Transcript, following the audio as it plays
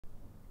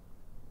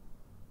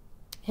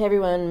Hey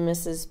everyone,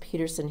 Mrs.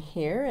 Peterson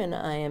here, and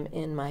I am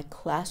in my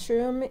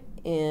classroom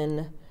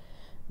in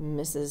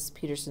Mrs.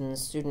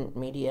 Peterson's Student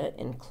Media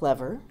in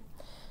Clever.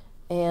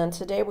 And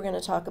today we're going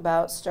to talk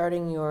about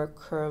starting your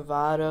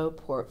Crevado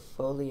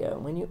portfolio.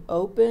 When you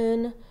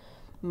open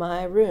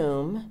my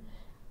room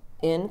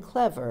in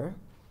Clever,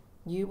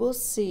 you will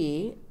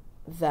see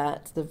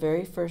that the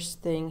very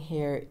first thing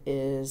here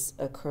is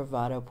a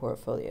Crevado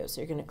portfolio.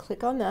 So you're going to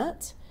click on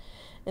that,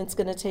 and it's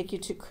going to take you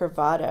to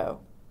Crevado.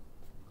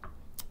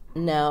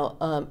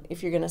 Now,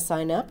 if you're going to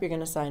sign up, you're going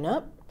to sign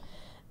up,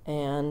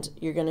 and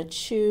you're going to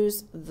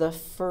choose the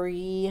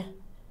free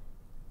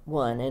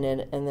one.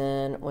 And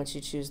then once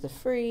you choose the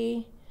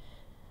free,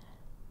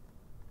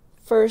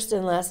 first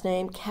and last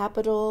name,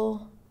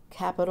 capital,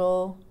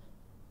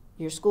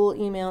 your school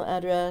email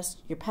address,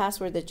 your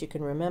password that you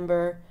can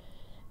remember,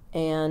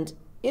 and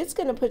it's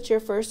going to put your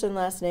first and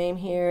last name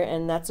here,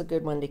 and that's a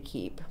good one to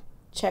keep.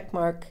 Check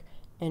mark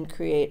and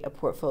create a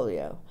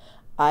portfolio.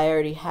 I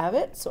already have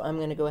it, so I'm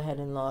going to go ahead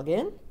and log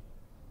in.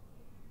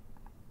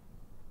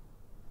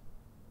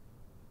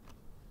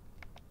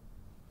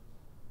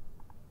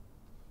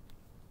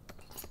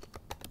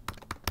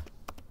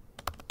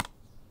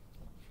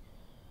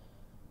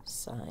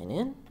 Sign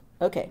in.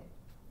 Okay.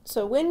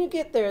 So when you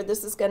get there,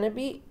 this is going to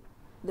be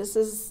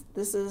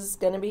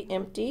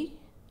empty,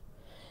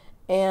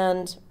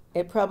 and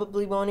it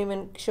probably won't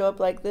even show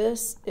up like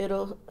this.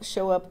 It'll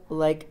show up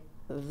like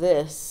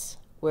this,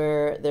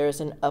 where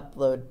there's an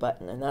upload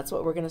button, and that's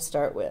what we're going to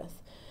start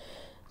with.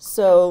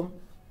 So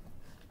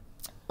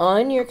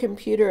on your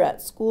computer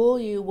at school,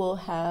 you will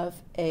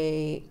have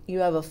a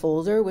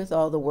folder with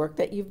all the work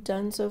that you've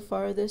done so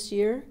far this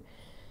year.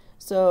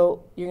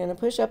 So you're going to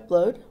push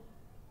upload,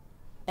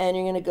 and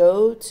you're going to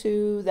go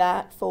to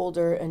that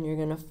folder, and you're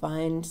going to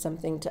find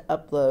something to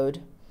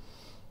upload.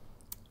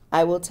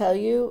 I will tell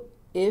you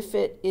if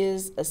it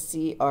is a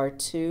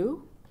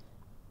CR2,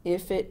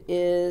 if it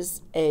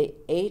is a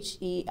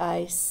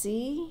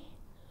HEIC,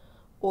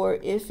 or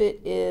if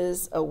it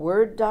is a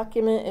Word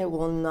document, it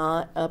will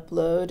not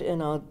upload,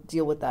 and I'll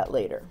deal with that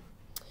later.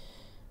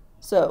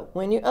 So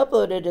when you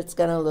upload it, it's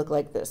going to look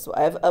like this. So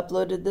I've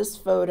uploaded this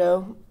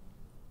photo,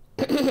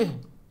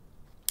 and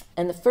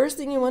the first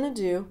thing you want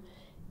to do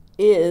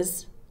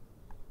is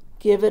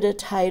give it a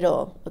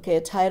title. Okay,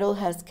 a title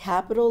has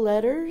capital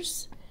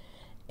letters,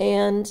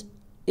 and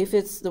if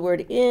it's the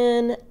word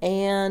in,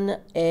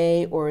 an,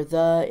 a, or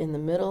the in the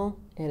middle,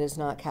 it is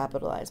not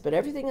capitalized. But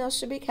everything else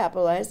should be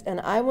capitalized, and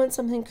I want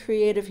something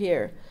creative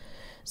here.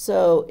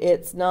 So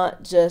it's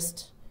not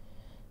just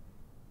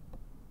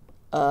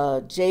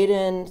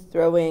Jaden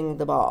throwing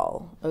the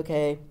ball,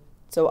 okay?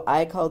 So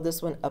I called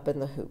this one Up in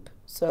the Hoop.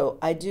 So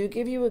I do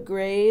give you a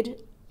grade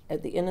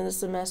at the end of the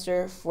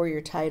semester for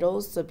your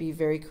titles, so be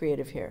very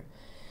creative here.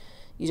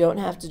 You don't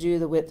have to do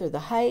the width or the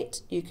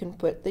height. You can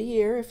put the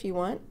year if you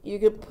want. You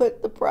can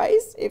put the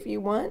price if you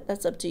want.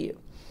 That's up to you.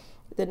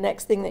 The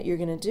next thing that you're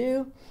going to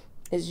do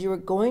is you're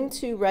going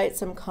to write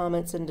some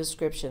comments and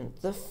description.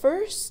 The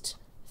first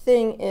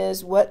thing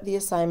is what the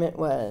assignment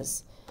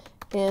was.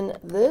 In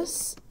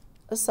this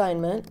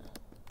assignment,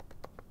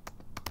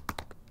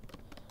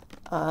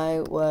 I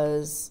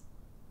was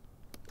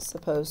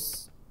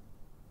supposed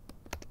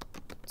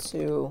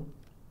to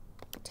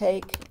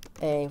take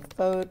a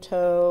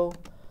photo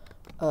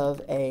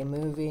of a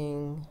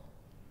moving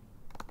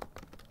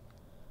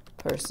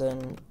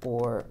person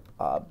or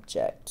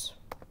object.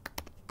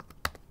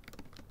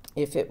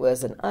 If it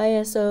was an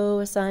ISO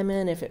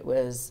assignment, if it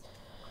was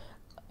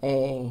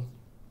a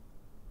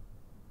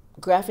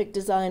graphic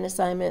design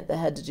assignment that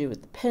had to do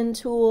with the pen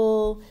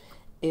tool,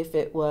 if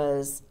it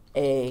was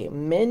a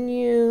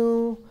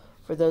menu,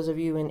 for those of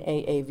you in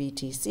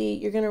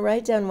AAVTC, you're going to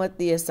write down what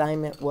the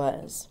assignment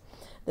was.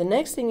 The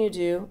next thing you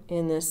do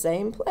in the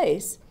same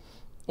place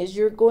is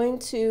you're going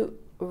to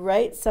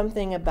write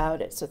something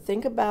about it. So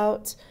think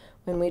about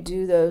when we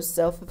do those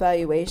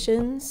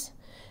self-evaluations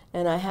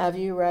and I have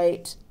you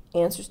write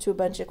answers to a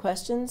bunch of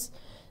questions.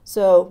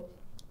 So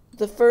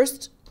the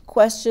first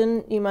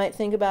question you might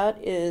think about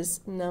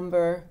is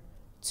number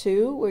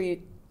 2, where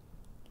you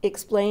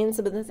explain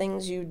some of the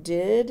things you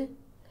did.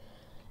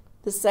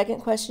 The second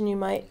question you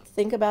might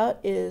think about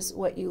is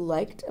what you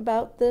liked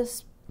about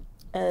this,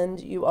 and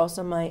you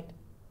also might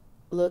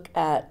look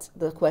at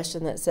the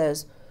question that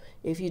says,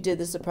 if you did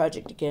this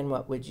project again,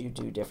 what would you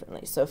do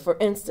differently? So for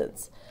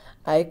instance,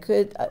 I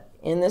could,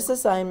 in this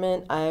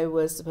assignment, I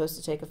was supposed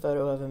to take a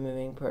photo of a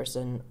moving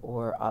person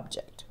or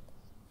object.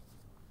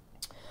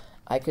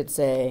 I could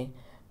say,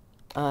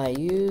 I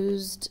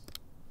used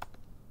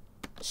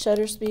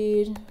shutter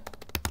speed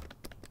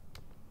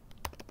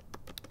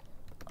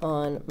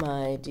on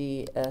my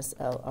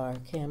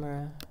DSLR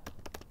camera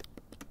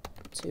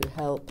to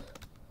help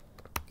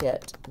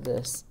get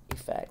this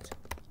effect.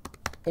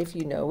 If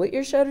you know what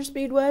your shutter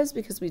speed was,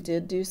 because we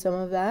did do some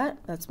of that,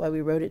 that's why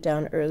we wrote it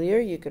down earlier,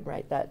 you could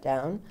write that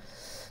down.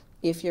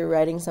 If you're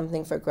writing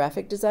something for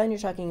graphic design, you're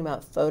talking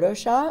about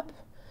Photoshop,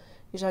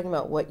 you're talking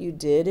about what you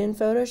did in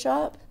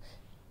Photoshop.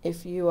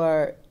 If you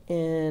are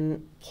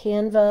in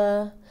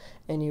Canva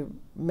and you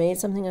made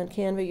something on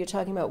Canva, you're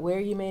talking about where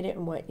you made it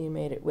and what you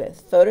made it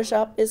with.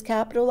 Photoshop is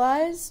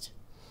capitalized,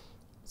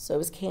 so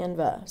is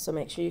Canva, so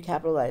make sure you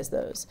capitalize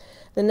those.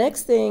 The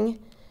next thing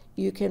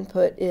you can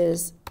put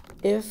is,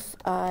 if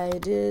I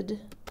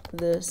did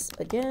this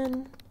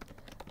again,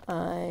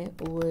 I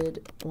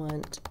would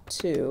want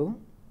to,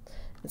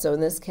 and so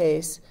in this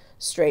case,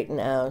 straighten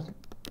out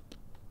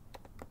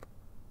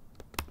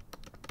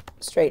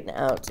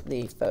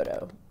the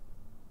photo.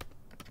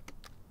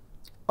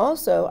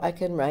 Also, I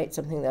can write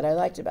something that I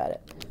liked about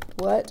it.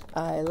 What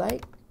I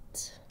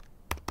liked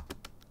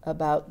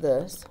about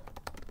this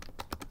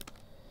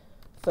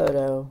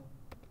photo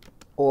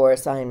or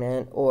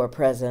assignment or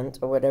present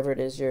or whatever it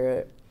is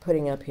you're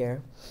putting up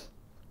here.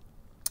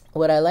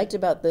 What I liked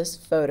about this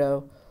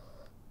photo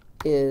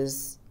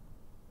is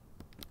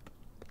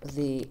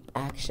the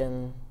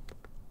action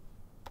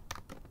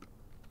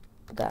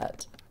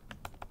that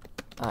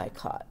I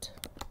caught.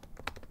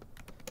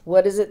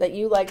 What is it that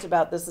you liked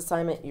about this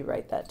assignment? You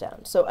write that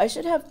down. So I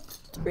should have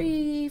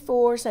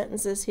 3-4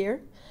 sentences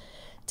here.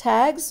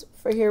 Tags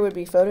for here would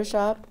be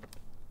Photoshop.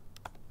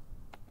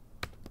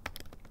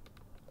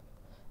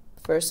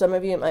 For some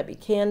of you, it might be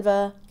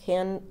Canva.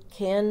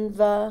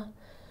 Canva.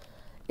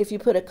 If you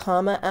put a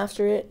comma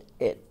after it,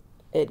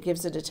 it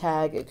gives it a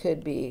tag. It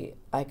could be,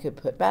 I could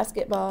put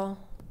basketball.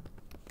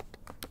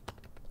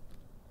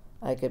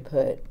 I could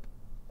put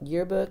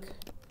yearbook.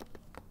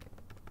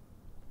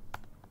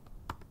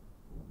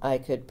 I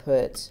could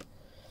put,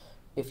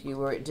 if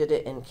you did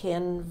it in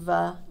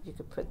Canva, you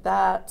could put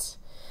that.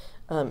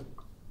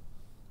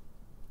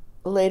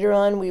 Later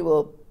on, we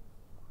will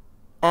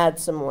add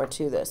some more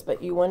to this,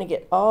 but you want to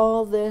get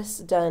all this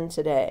done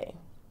today.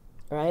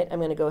 All right, I'm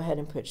going to go ahead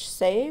and push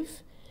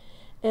save,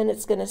 and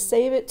it's going to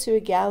save it to a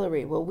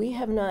gallery. Well, we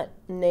have not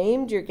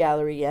named your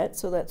gallery yet,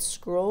 so let's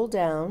scroll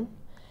down,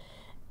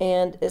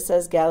 and it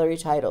says gallery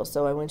title.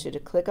 So I want you to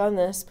click on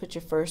this, put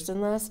your first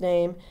and last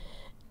name,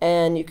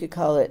 and you could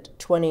call it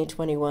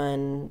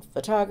 2021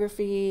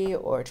 photography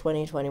or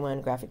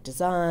 2021 graphic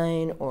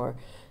design or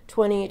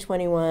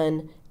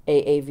 2021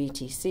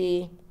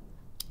 AAVTC,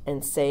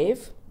 and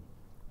save.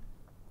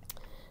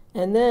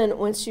 And then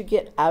once you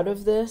get out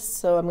of this,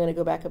 so I'm going to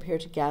go back up here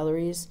to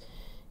galleries,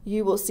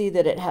 you will see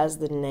that it has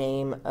the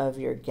name of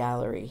your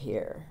gallery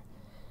here.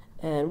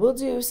 And we'll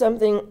do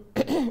something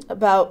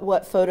about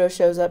what photo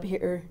shows up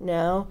here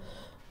now,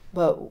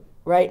 but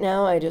right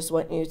now I just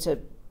want you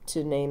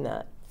to name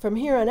that. From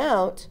here on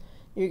out,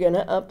 you're going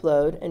to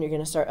upload, and you're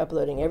going to start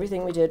uploading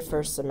everything we did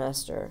first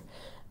semester.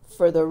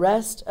 For the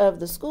rest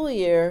of the school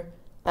year,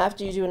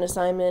 after you do an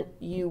assignment,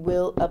 you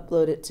will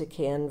upload it to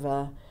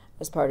Canva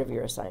as part of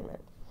your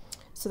assignment.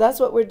 So that's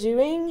what we're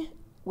doing.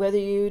 Whether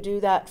you do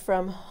that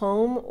from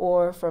home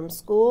or from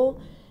school,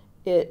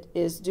 it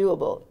is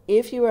doable.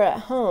 If you are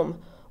at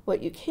home,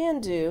 what you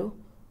can do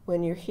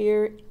when you're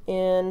here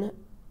in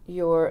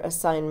your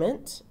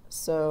assignment,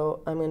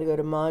 so I'm going to go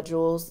to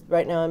modules.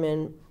 Right now I'm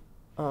in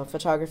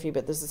photography,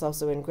 but this is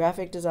also in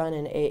graphic design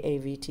and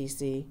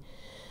AAVTC.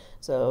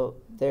 So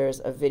there's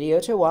a video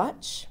to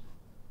watch,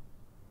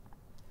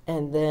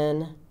 and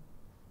then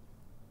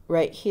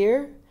right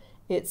here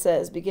it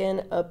says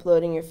begin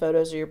uploading your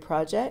photos or your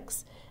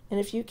projects, and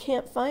if you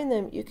can't find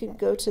them, you can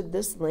go to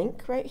this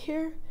link right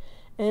here,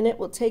 and it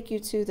will take you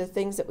to the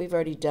things that we've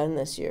already done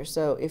this year.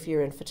 So if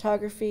you're in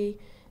photography,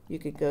 you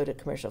could go to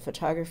commercial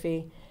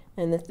photography,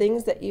 and the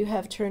things that you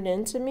have turned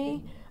in to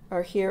me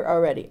are here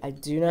already. I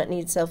do not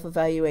need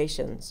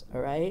self-evaluations,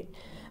 all right?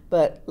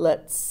 But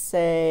let's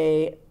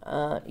say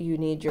you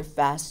need your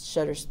fast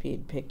shutter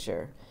speed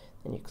picture.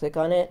 Then you click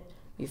on it,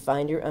 you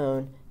find your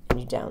own, and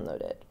you download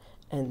it.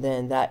 And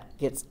then that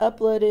gets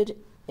uploaded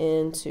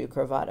into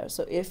Crevado.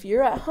 So if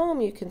you're at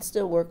home, you can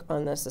still work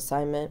on this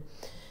assignment.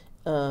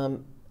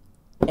 And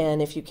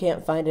if you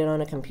can't find it on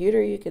a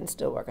computer, you can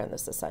still work on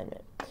this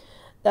assignment.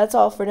 That's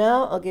all for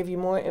now. I'll give you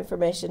more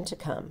information to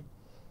come.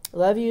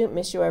 Love you,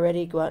 miss you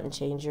already. Go out and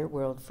change your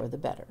world for the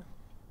better.